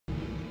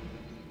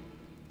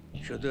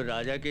শুধু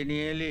রাজাকে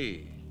নিয়ে এলি?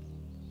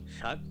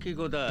 সাক্ষী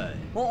কোথায়?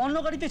 ও অন্য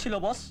গাড়িতে ছিল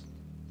বস।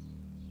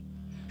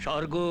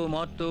 স্বর্গ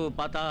মর্ত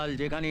পাতাল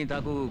যেখানেই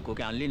থাকুক,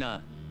 ওকে আনলি না।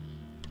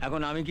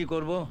 এখন আমি কি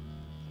করব?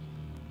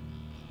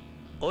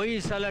 ওই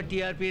সালা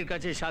টিআরপির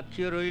কাছে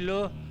সাক্ষীও রইল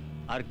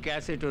আর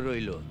ক্যাসেটও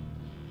রইল,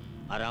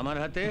 আর আমার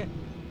হাতে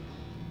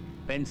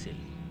পেন্সিল।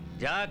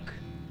 যাক,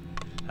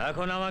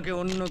 এখন আমাকে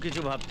অন্য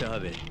কিছু ভাবতে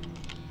হবে।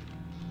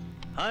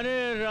 আরে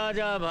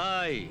রাজা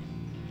ভাই,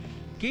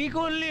 কি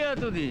করলি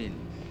এতদিন?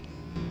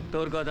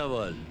 তোর কথা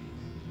বল।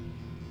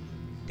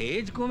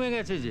 তেজ কমে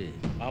গেছে যে।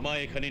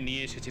 আমায় এখানে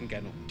নিয়ে এসেছেন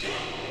কেন?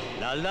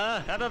 লালদা।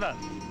 হ্যাঁ দাদা।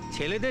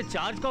 ছেলেদের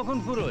চার্জ কখন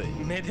ফুরোয়?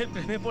 মেয়েদের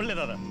প্রেমে পড়লে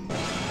দাদা।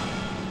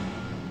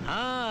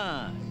 হ্যাঁ,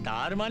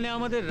 তার মানে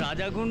আমাদের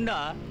রাজা গুন্ডা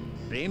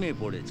প্রেমে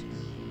পড়েছে।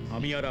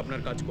 আমি আর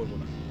আপনার কাজ করব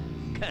না।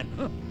 কেন?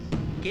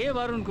 কে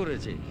বারণ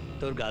করেছে?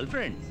 তোর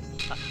গার্লফ্রেন্ড?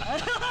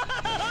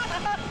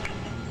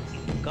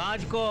 কাজ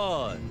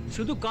কর,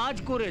 শুধু কাজ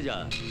করে যা।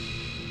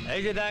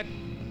 এই যে দেখ,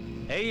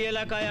 এই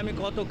এলাকায় আমি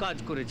কত কাজ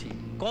করেছি,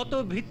 কত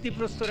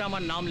ভিত্তিপ্রস্তরে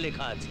আমার নাম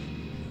লেখা আছে।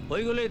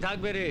 ওইগুলোই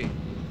থাকবে রে।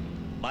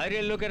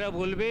 বাইরের লোকেরা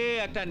বলবে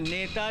একটা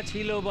নেতা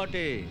ছিল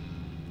বটে,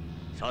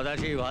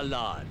 সদাশিব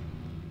হালদার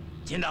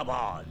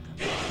জিন্দাবাদ।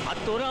 আর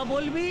তোরা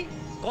বলবি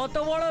কত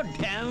বড়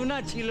ঢ্যামনা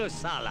ছিল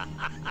সালা।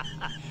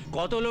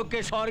 কত লোককে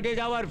স্বর্গে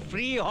যাওয়ার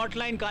ফ্রি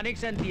হটলাইন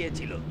কানেকশন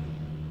দিয়েছিল।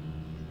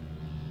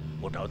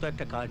 ওটাও তো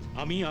একটা কাজ।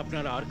 আমি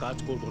আপনার আর কাজ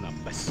করব না,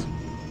 ব্যাস।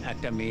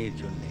 একটা মেয়ের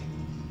জন্য।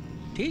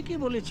 ঠিকই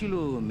বলেছিল,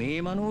 মেয়ে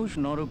মানুষ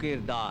নরকের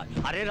দ্বার।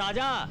 আরে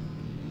রাজা,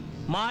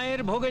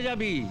 মায়ের ভোগে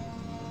যাবি,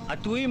 আর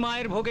তুই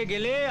মায়ের ভোগে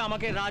গেলে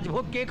আমাকে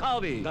রাজভোগ কে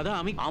খাওয়াবে? দাদা,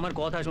 আমি আমার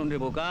কথা শোন রে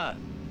বোকা।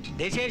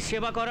 দেশের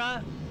সেবা করা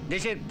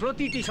দেশের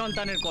প্রতিটি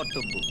সন্তানের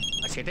কর্তব্য,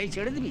 আর সেটাই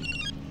ছেড়ে দিবি?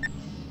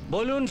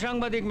 বলুন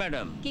সাংবাদিক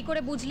ম্যাডাম। কি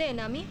করে বুঝলেন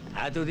আমি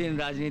এতদিন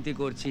রাজনীতি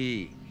করছি,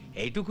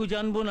 এইটুকু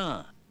জানবো না?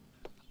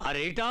 আর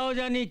এটাও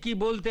জানি কি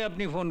বলতে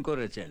আপনি ফোন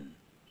করেছেন।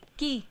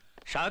 কি?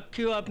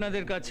 সাক্ষীও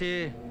আপনাদের কাছে,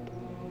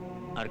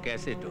 আর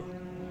ক্যাসেটও।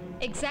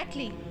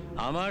 এক্স্যাক্টলি।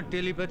 আমার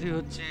টেলিপ্যাথি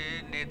হচ্ছে,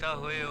 নেতা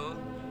হয়েও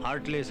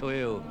হার্টলেস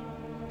হয়েও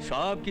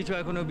সব কিছু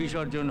এখনো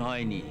বিসর্জন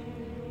হয়নি।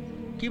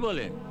 কি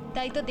বলেন?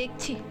 তাই তো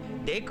দেখছি।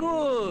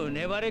 দেখুন,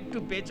 এবার একটু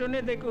পেছনে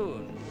দেখুন।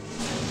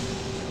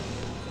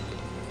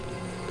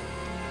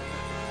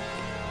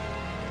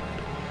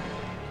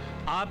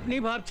 আপনি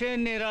ভাবছেন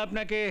এরা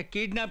আপনাকে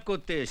কিডন্যাপ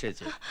করতে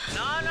এসেছে?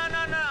 না না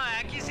না না,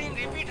 একই সিন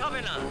রিপিট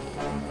হবে না।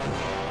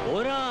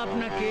 ওরা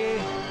আপনাকে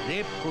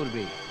রেপ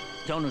করবে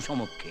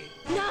জনসমক্ষে।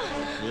 না।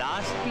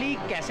 লাস্টলি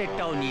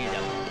ক্যাসেটটাও নিয়ে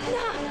যাবে।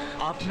 না।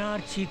 আপনার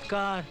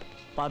চিৎকার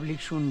পাবলিক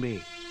শুনবে,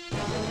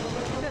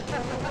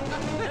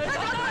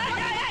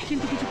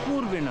 কিন্তু কিছু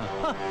করবে না।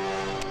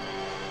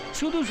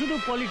 শুধু শুধু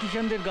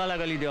পলিটিশিয়ানদের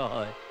গালাগালি দেওয়া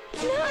হয়।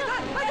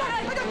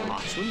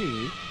 আসলে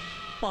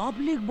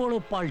পাবলিক বড়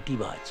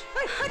পাল্টিবাজ।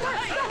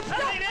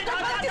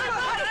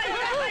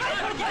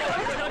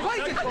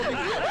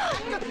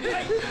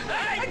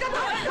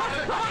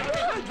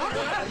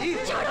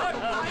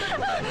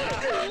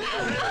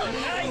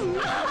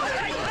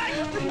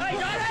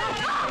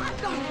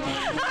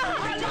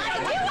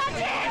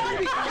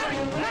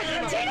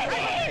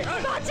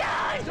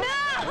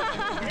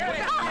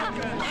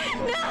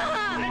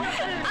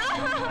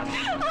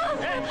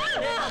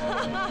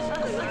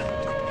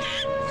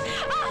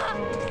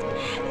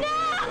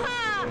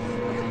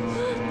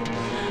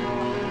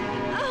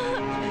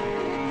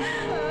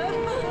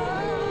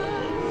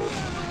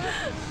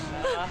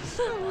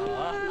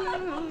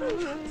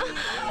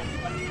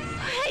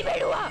 এই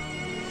বেড়ুয়া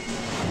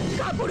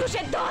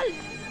কাপুরুষের দল,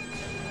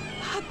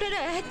 আপনারা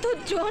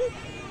এতজন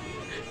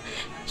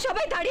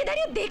সবাই দাঁড়িয়ে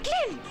দাঁড়িয়ে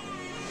দেখলেন?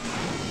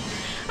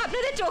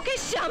 আপনাদের চোখের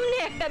সামনে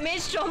একটা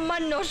মেয়ের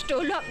সম্মান নষ্ট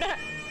হলো,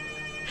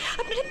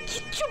 আপনারা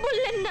কিচ্ছু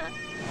বললেন না।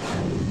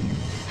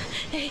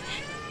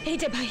 এই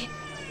যে ভাই,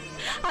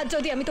 আজ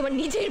যদি আমি তোমার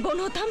নিজের বোন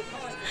হতাম,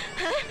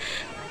 হ্যাঁ?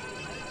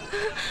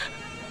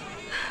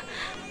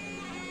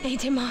 এই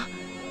যে মা,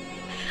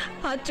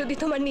 আজ যদি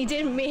তোমার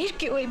নিজের মেয়ের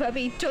কেউ ওইভাবে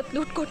ইজ্জত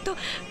লুট করতো,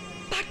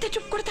 পারতে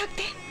চুপ করে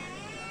থাকতে?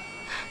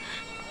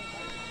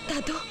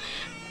 দাদু,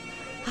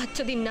 আজ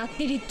যদি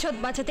নাতনির ইজ্জত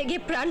বাঁচাতে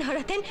গিয়ে প্রাণ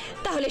হারাতেন,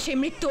 তাহলে সেই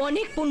মৃত্যু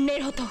অনেক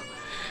পুণ্যের হতো।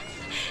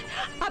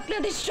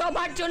 আপনাদের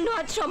সবার জন্য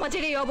আজ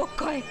সমাজের এই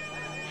অবক্ষয়।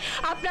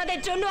 আপনাদের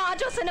জন্য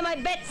আজও সিনেমায়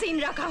বেড সিন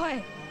রাখা হয়।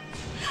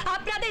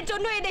 আপনাদের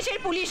জন্য এদেশের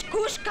পুলিশ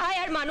ঘুষ খায়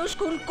আর মানুষ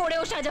খুন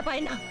করেও সাজা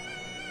পায় না।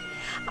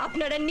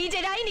 আপনারা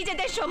নিজেরাই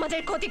নিজেদের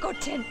সমাজের ক্ষতি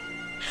করছেন।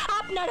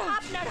 আপনারা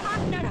আপনারা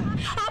আপনারা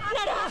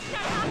আপনারা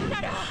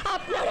আপনারা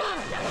আপনারা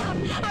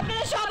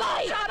আপনারা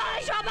সবাই সবাই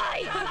সবাই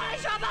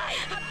সবাই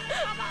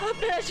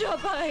আপনারা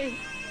সবাই।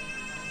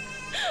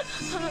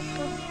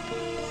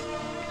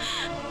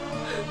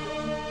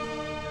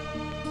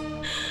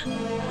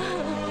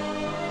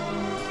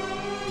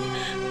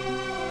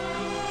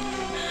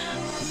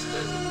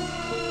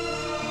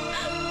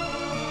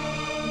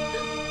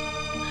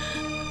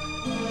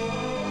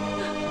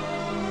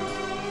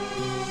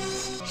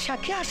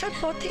 সাক্ষী আসার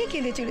পর থেকে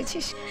কেঁদে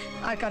চলেছিস।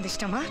 আর কাঁদিস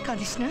না মা,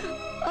 কাঁদিস না।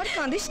 আর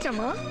কাঁদিস না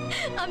মা।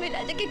 আমি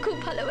রাজাকে খুব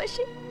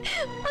ভালোবাসি,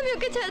 আমি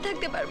ওকে ছাড়া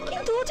থাকতে পারবো না।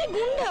 কিন্তু ও যে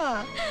গুন্ডা।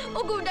 ও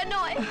গুন্ডা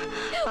নয়,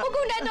 ও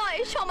গুন্ডা নয়,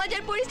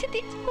 সমাজের পরিস্থিতি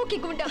ওকে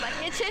গুন্ডা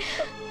বানিয়েছে।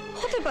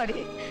 হতে পারে।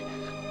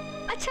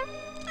 আচ্ছা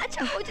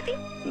আচ্ছা, ও যদি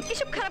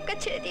এসব খারাপ কাজ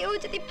ছেড়ে দিয়ে ও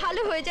যদি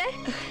ভালো হয়ে যায়,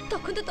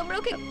 তখন তো তোমরা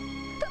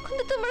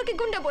ওকে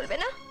গুন্ডা বলবে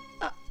না?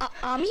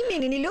 আমি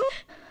মেনে নিল।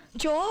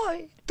 জয়,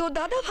 তো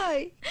দাদা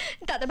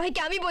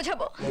ভাইকে আমি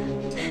বোঝাবো।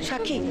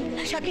 সাক্ষী,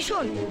 সাক্ষী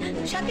শোন,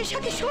 সাক্ষী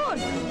শোন,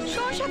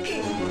 সাক্ষী।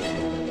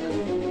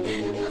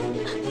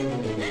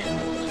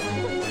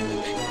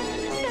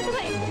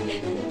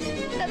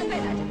 দাদা ভাই,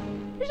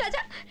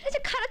 রাজা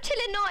খারাপ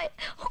ছেলে নয়,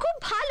 ও খুব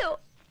ভালো।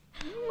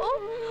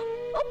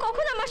 ও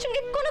কখনো আমার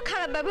সঙ্গে কোনো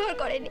খারাপ ব্যবহার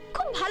করেনি,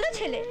 খুব ভালো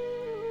ছেলে।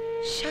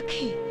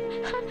 সাক্ষী।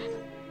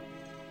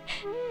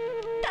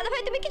 দাদা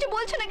ভাই, তুমি কিছু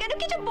বলছো না কেন?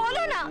 কিছু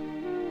বলো না।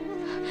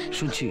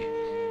 শুনছি,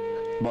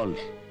 বল।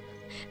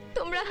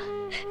 তোমরা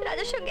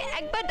রাজার সঙ্গে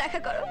একবার দেখা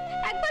করো,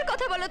 একবার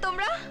কথা বলো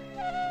তোমরা।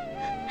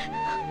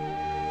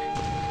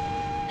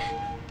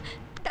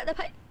 দাদা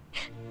ভাই,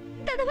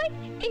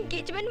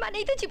 এনগেজমেন্ট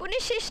মানেই তো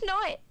জীবনের শেষ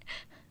নয়।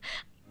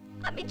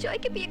 আমি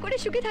জয়কে বিয়ে করে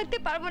সুখে থাকতে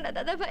পারবো না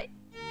দাদা ভাই।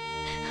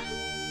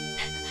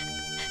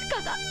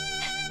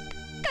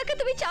 কাকা,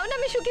 তুমি চাও না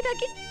আমি সুখী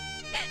থাকি?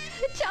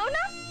 চাও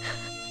না?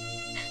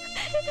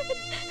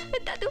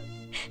 দাদু,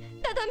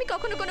 আমি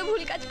কখনো কোনো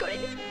ভুল কাজ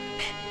করিনি।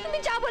 তুমি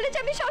যা বলেছ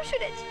আমি সব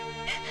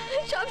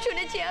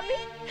শুনেছি।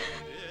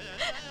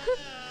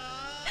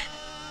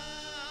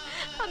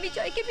 আমি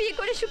জয়কে বিয়ে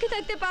করে সুখী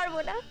থাকতে পারবো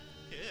না।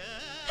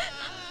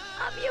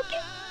 আমি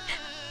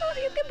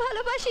ওকে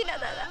ভালোবাসি না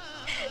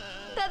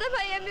দাদা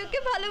ভাই, আমি ওকে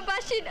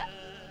ভালোবাসি না।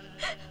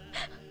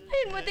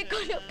 এর মধ্যে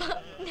কোনো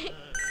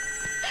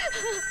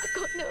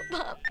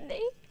ভাব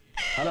নেই।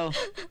 হ্যালো,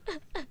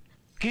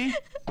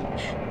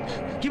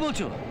 কি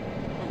বলছো?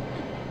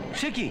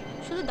 সে কি?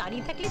 শুধু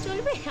দাঁড়িয়ে থাকলে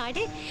চলবে?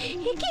 আরে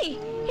এ কি?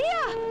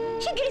 রিয়া,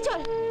 শিগগিরই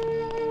চল।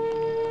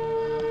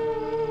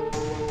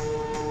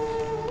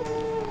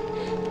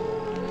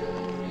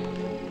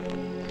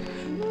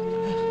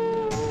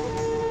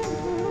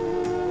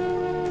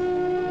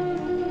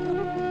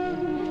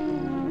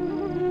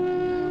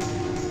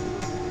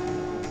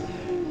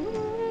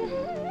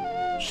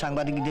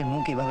 সাংবাদিকদের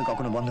মুখ এভাবে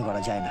কখনো বন্ধ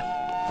করা যায় না।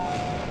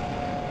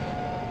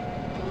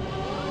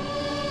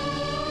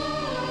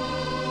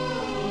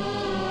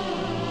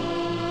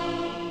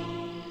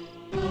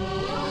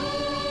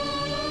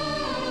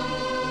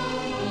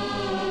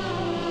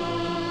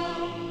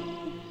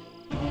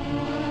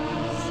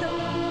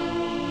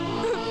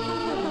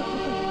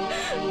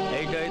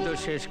 এইটাই তো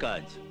শেষ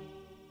কাজ।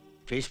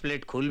 ফিশ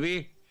প্লেট খুলবি,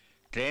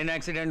 ট্রেন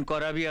অ্যাক্সিডেন্ট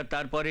করাবি, আর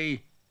তারপরেই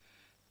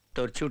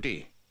তোর ছুটি।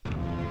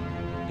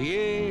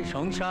 বিয়ে,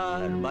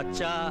 সংসার,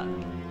 বাচ্চা,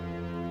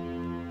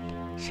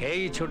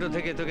 সেই ছোট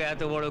থেকে তোকে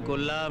এত বড়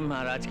করলাম,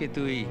 আর আজকে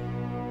তুই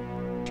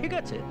ঠিক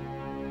আছে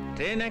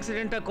ট্রেন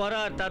অ্যাক্সিডেন্টটা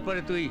করার, তারপরে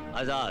তুই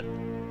আজাদ।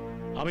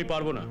 আমি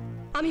পারবো না।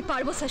 আমি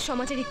পারবো স্যার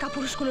সমাজের এই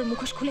কাপুরুষগুলোর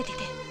মুখোশ খুলে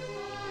দিতে।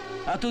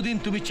 এতদিন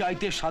তুমি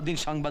চাইতে স্বাধীন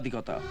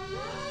সাংবাদিকতা,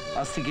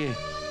 আজ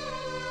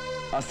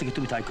থেকে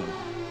তুমি তাই করো।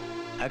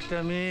 একটা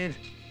মেয়ের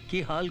কি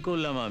হাল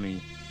করলাম আমি,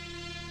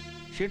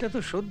 সেটা তো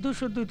সদ্য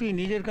তুই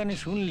নিজের কানে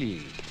শুনলি।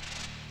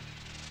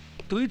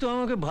 তুই তো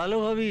আমাকে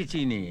ভালোভাবেই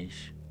চিনিস।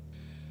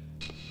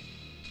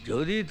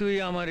 যদি তুই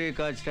আমার এই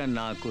কাজটা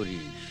না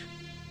করিস,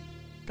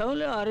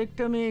 তাহলে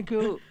আরেকটা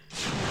মেয়েকেও,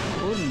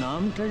 ওর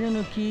নামটা যেন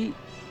কি,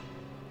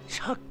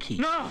 সাক্ষী।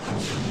 না,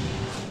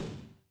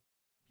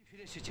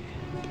 ফিরে এসেছে,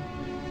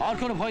 আর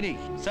কোনো ভয় নেই।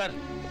 স্যার,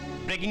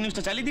 ব্রেকিং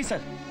নিউজটা চালিয়ে দিই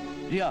স্যার।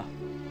 রিয়া,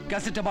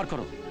 ক্যাসেটটা বার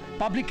করো,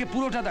 পাবলিককে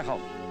পুরোটা দেখাও।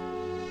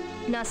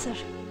 না স্যার,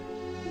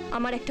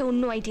 আমার একটা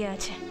অন্য আইডিয়া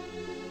আছে।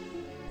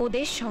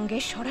 ওদের সঙ্গে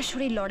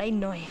সরাসরি লড়াই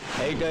নয়।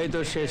 এইটাই তো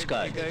শেষ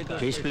কাজ।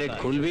 ফিশ প্লেট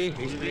খুলবি,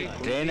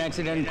 ট্রেন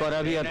অ্যাক্সিডেন্ট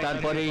করাবি, আর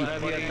তারপরেই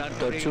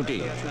তোর ছুটি।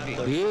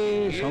 বিয়ে,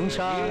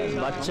 সংসার,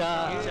 বাচ্চা,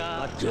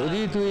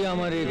 যদি তুই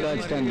আমার এই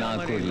কাজটা না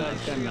করিস,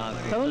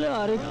 তাহলে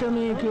আরেকটা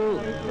মেয়েকেও,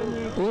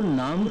 ওর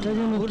নামটা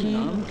যেন কি,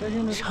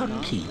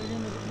 সাক্ষী।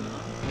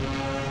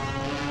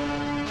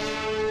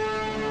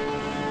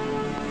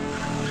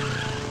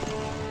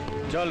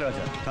 চল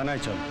রাজা,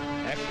 থানায় চল।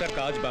 একটা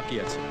কাজ বাকি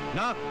আছে।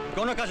 না,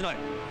 কোনো কাজ নয়,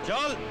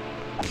 চল।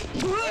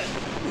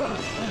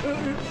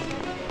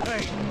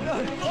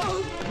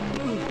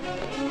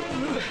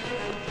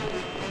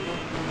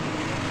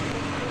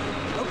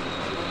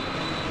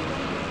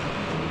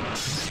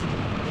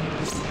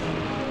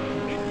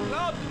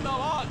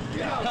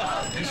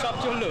 সব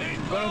চললো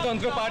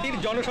গণতন্ত্র পার্টির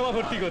জনসভা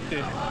ভর্তি করতে।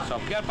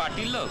 সব কি আর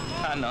পার্টির লোক?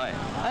 তা নয়।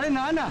 আরে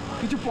না,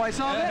 কিছু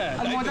পয়সা হবে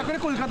আর মজা করে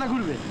কলকাতা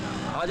ঘুরবে।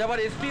 আজ আবার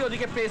এসপি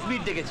ওদিকে প্রেস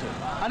মিট ডেকেছে।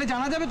 আরে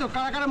জানা যাবে তো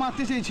কারা কারা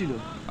মারতে চেয়েছিল।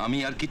 আমি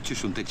আর কিচ্ছু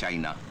শুনতে চাই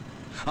না,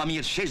 আমি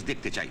এর শেষ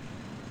দেখতে চাই।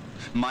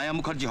 মায়া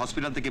মুখার্জি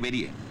হসপিটাল থেকে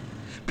বেরিয়ে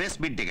প্রেস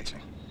মিট ডেকেছে।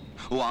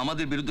 ও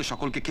আমাদের বিরুদ্ধে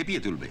সকলকে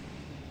খেপিয়ে তুলবে,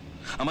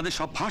 আমাদের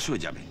সব ফাঁস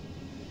হয়ে যাবে।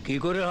 কি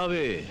করে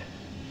হবে?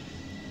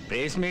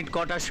 প্রেস মিট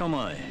কটার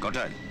সময়?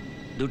 কটায়?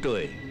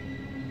 2টোয়,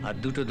 আর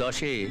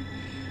 2:10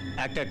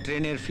 একটা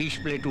ট্রেনের ফিশ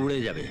প্লেট উড়ে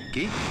যাবে।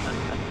 কি?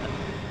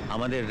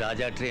 আমাদের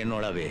রাজা ট্রেন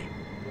ওড়াবে।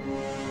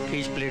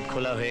 ফিশ প্লেট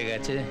খোলা হয়ে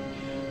গেছে,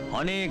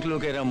 অনেক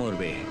লোকেরা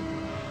মরবে।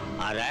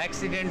 আর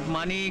অ্যাক্সিডেন্ট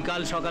মানি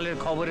কাল সকালের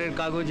খবরের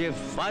কাগজে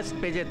ফার্স্ট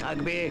পেজে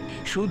থাকবে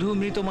শুধু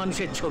মৃত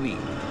মানুষের ছবি।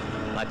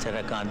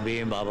 বাচ্চারা কাঁদবে,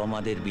 বাবা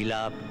মাদের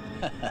বিলাপ।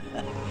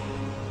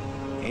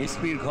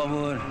 এসপির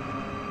খবর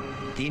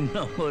 3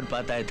 নম্বর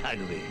পাতায়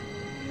থাকবে।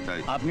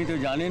 আপনি তো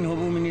জানেন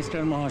হবু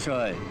মিনিস্টার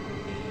মহাশয়,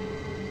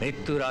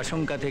 মৃত্যুর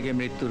আশঙ্কা থেকে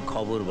মৃত্যুর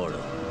খবর বড়।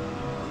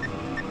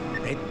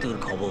 মৃত্যুর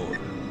খবর।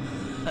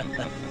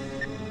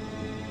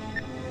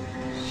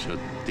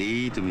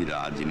 সত্যিই তুমি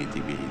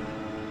রাজনীতিবিদ।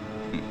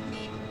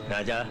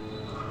 রাজা,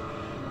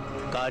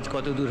 কাজ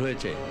কত দূর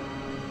হয়েছে?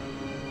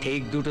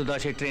 ঠিক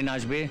 2:10 ট্রেন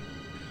আসবে,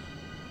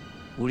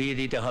 উড়িয়ে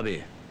দিতে হবে।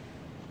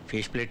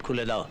 ফিশ প্লেট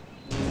খুলে দাও।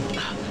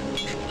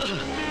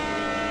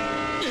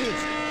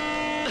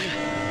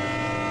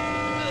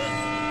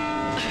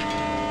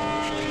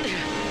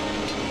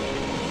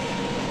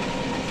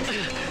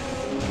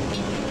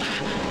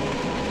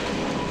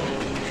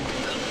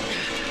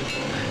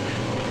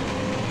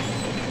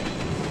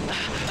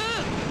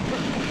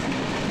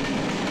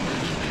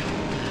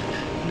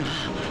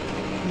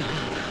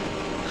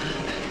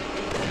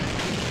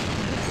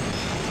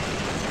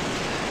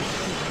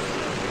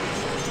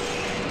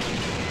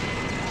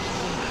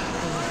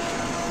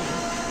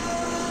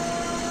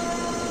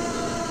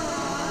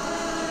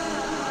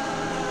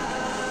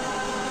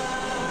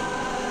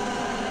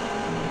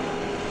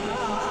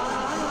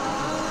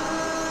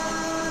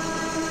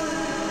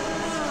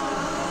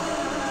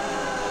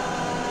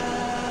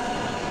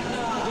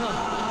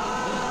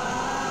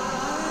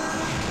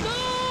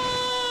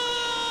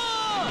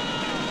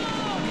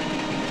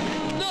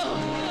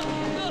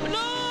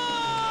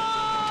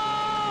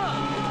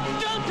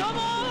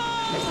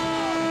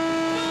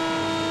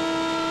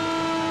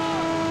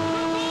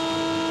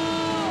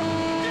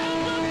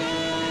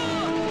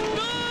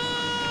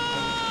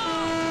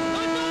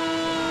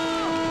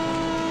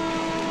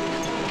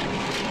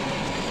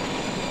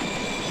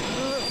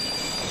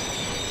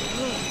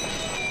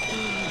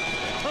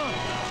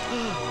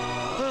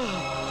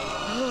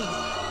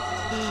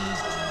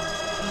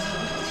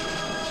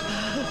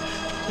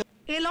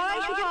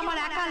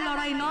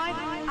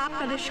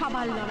 আপনাদের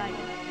সবার লড়াই।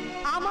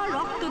 আমার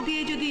রক্ত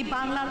দিয়ে যদি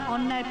বাংলার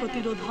অন্যায়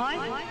প্রতিরোধ হয়,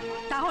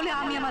 তাহলে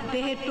আমি আমার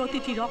দেহের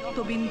প্রতিটি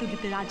রক্তবিন্দু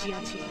দিতে রাজি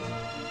আছি।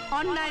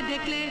 অন্যায়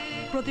দেখলে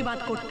প্রতিবাদ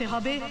করতে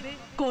হবে,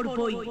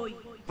 করবই।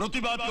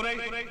 প্রতিবাদ করে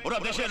ওরা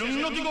দেশের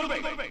উন্নতি করবে,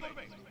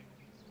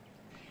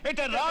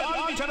 এটা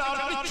রাজনীতি ছাড়া আর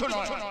কিছু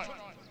নয়।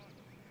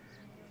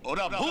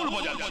 ওরা ভুল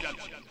বোঝাচ্ছে।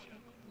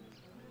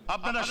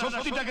 আপনারা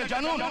সত্যিটাকে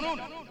জানুন,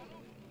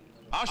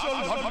 আসল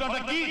ঘটনাটা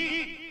কি।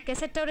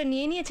 ক্যাসেটটা ওরা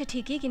নিয়ে নিয়েছে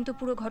ঠিকই, কিন্তু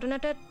পুরো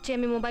ঘটনাটা যে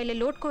আমি মোবাইলে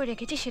লোড করে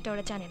রেখেছি সেটা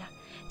ওরা জানে না।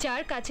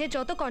 যার কাছে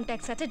যত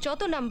কন্ট্যাক্টস আছে,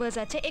 যত নাম্বারস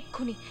আছে,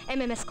 এক্ষুনি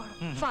এমএমএস করো,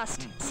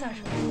 ফাস্ট স্যার।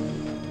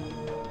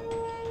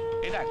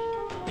 এই দেখ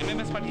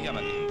এমএমএস পাঠিয়ে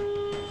আমাকে।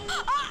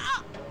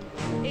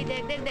 এই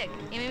দেখ দেখ দেখ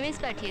এমএমএস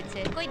পাঠিয়েছে,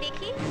 কই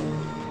দেখি।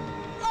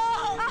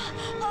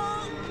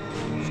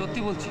 সত্যি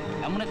বলছি,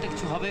 এমন একটা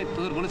কিছু হবে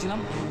তোদের বলেছিলাম।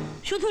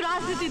 শুধু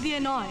রাজনীতি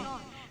দিয়ে নয়,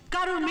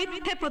 কারণ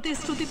মিথ্যে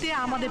প্রতিশ্রুতিতে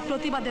আমাদের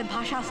প্রতিবাদের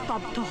ভাষা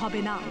স্তব্ধ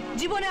হবে না।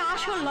 জীবনে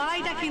আসল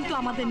লড়াইটা কিন্তু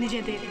আমাদের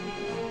নিজেদের।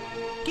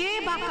 কে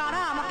বা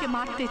কারা আমাকে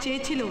মারতে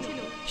চেয়েছিল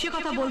সে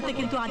কথা বলতে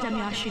কিন্তু আজ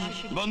আমি আসিনি।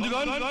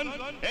 বন্ধুগণ,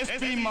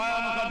 এসপি মায়া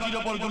মুখার্জির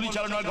উপর গুলি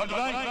চালানোর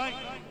ঘটনায়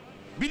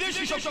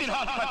বিদেশি শক্তির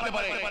হাত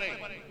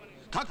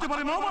থাকতে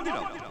পারে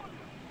মাওবাদীরা।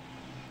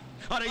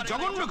 আর এই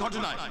জঘন্য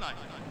ঘটনায়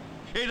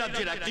এই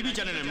রাজ্যের এক টিভি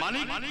চ্যানেলের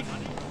মালিক,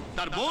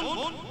 তার বোন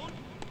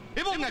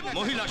এবং এক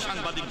মহিলা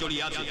সাংবাদিক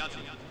জড়িয়ে আছে।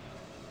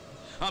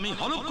 আমি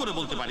হলফ করে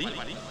বলতে পারি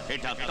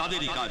এটা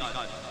তাদেরই কাজ।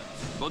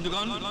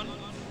 বন্ধুগণ,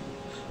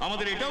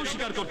 আমাদের এটাও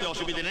স্বীকার করতে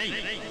অসুবিধে নেই,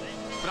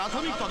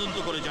 প্রাথমিক তদন্ত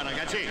করে জানা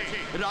গেছে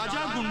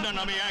রাজা গুন্ডা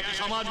নামে এক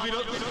সমাজ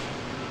বিরোধী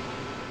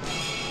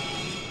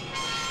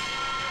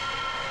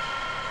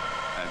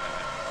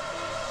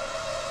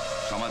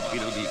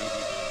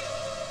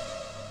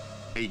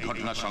এই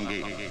ঘটনার সঙ্গে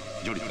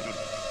জড়িত।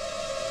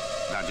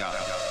 রাজা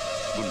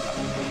গুন্ডা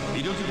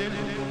বিরোধীদের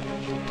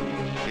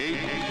এই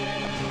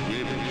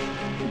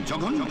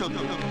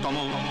জঘন্যতম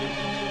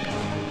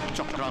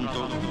চক্রান্ত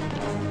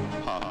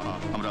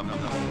আমরা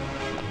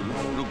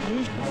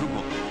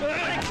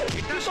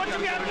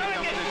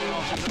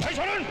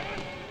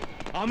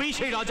আমি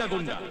সেই রাজা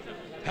গুন্ডা।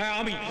 হ্যাঁ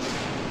আমি,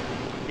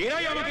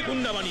 এরাই আমাকে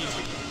গুন্ডা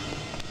বানিয়েছে।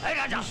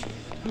 রাজা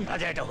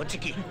রাজা এটা হচ্ছে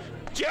কি?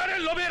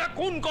 চেয়ারের লোভে এরা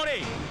খুন করে।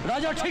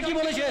 রাজা ঠিকই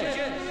বলেছে,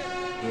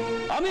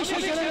 আমি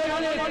সেই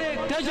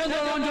তেজেন্দ্র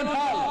রঞ্জন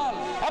পাল।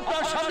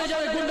 আপনার সামনে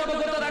যারা গুন্ডা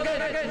করতে থাকে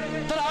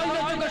তারা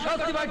আইনের চোখে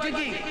শাস্তি পায়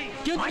ঠিকই,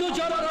 কিন্তু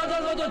যারা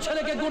রাজার মতো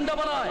ছেলেকে গুন্ডা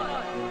বানায়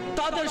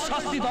তাদের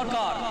শাস্তি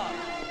দরকার।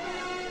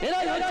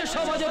 এরাই হচ্ছে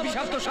সমাজে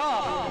বিষাক্ত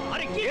সাপ।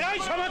 আরে এরাই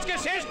সমাজকে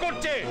শেষ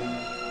করছে।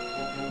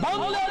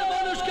 বাংলার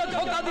মানুষকে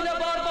ধোঁকা দিলে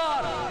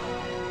বারবার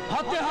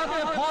হাতে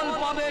হাতে ফল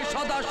পাবে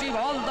সদাশিব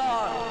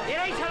হালদার।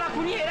 এরাই সারা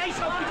খুনি, এরাই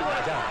সব কিছু।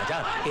 রাজা রাজা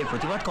এর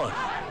প্রতিবাদ কর।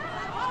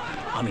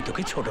 আমি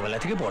তোকে ছোটবেলা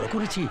থেকে বড়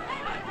করেছি,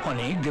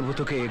 অনেক দেব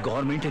তোকে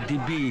গভর্নমেন্টের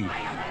দিব্যি।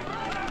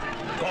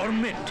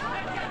 গভর্নমেন্ট,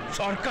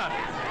 সরকার,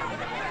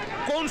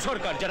 কোন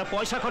সরকার যারা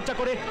পয়সা খরচা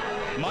করে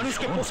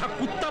মানুষকে পোষা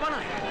কুত্তা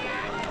বানায়?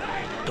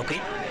 তোকে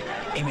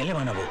এমএলএ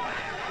বানাবো।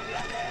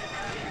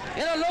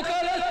 এরা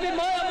লোকাল এসপি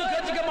মায়া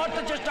মুখার্জিকে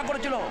মারতে চেষ্টা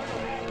করেছিল।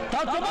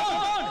 তার প্রমাণ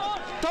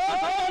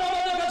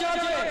আমাদের কাছে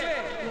আছে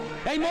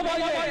এই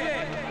মোবাইলে।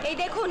 এই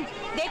দেখুন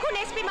দেখুন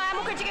এসপি মায়া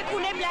মুখার্জিকে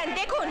খুনের প্ল্যান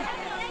দেখুন।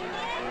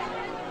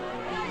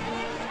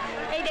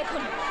 এই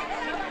দেখুন।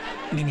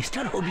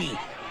 মিনিস্টার হবি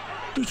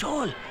তুই,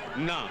 চল।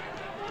 না,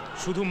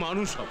 শুধু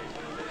মানুষ হবে,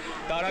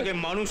 তার আগে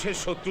মানুষের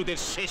শত্রুদের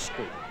শেষ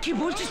কর। কি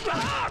বলছিস তুই?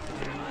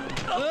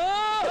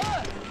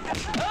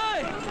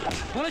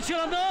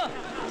 বলেছিলাম না,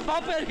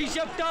 পাপের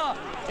হিসাবটা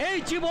এই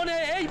জীবনে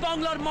এই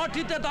বাংলার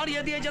মাটিতে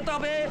দাঁড়িয়ে দিয়ে যেতে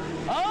হবে।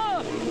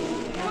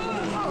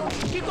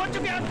 কি করছো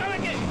কি? আটকাবে?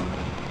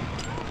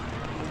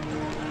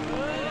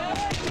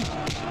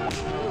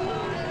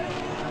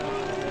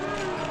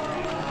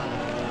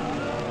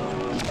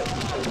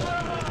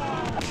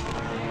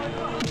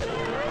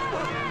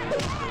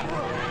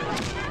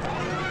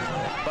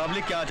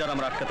 পাবলিককে আজ আর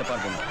আমরা আটকাতে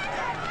পারবো না,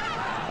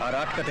 আর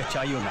আটকাতে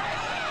চাইও না।